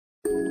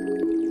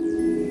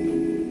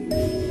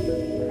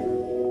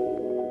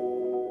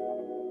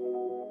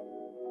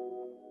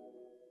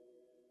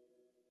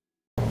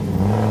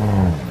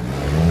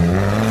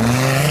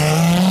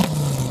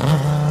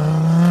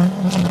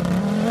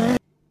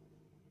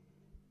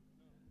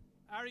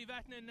Ari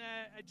Vatanen,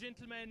 a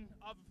gentleman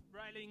of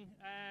rallying,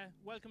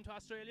 welcome to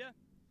Australia.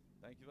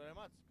 Thank you very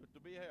much. Good to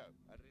be here.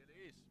 It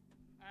really is.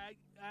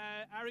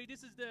 Ari,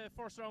 this is the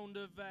first round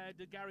of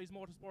the Gary's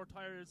Motorsport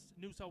Tyres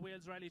New South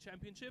Wales Rally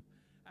Championship,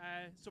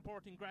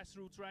 supporting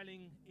grassroots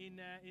rallying in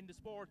the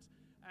sport.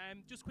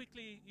 Just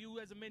quickly,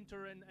 you as a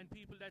mentor and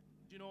people that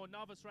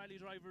novice rally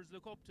drivers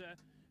look up to,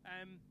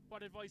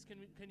 what advice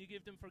can you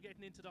give them for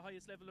getting into the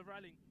highest level of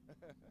rallying?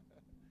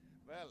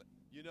 Well,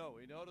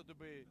 in order to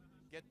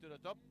get to the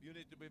top, you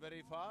need to be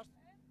very fast.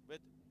 But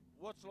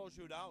what slows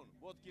you down?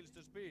 What kills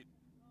the speed?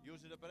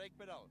 Using the brake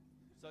pedal.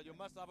 So you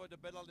must avoid the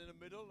pedal in the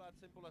middle. That's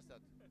simple as that.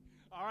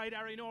 All right,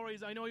 Ari, no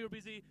worries. I know you're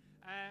busy.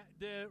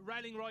 The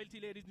rallying royalty,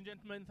 ladies and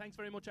gentlemen. Thanks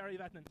very much, Ari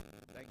Vatanen.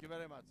 Thank you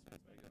very much.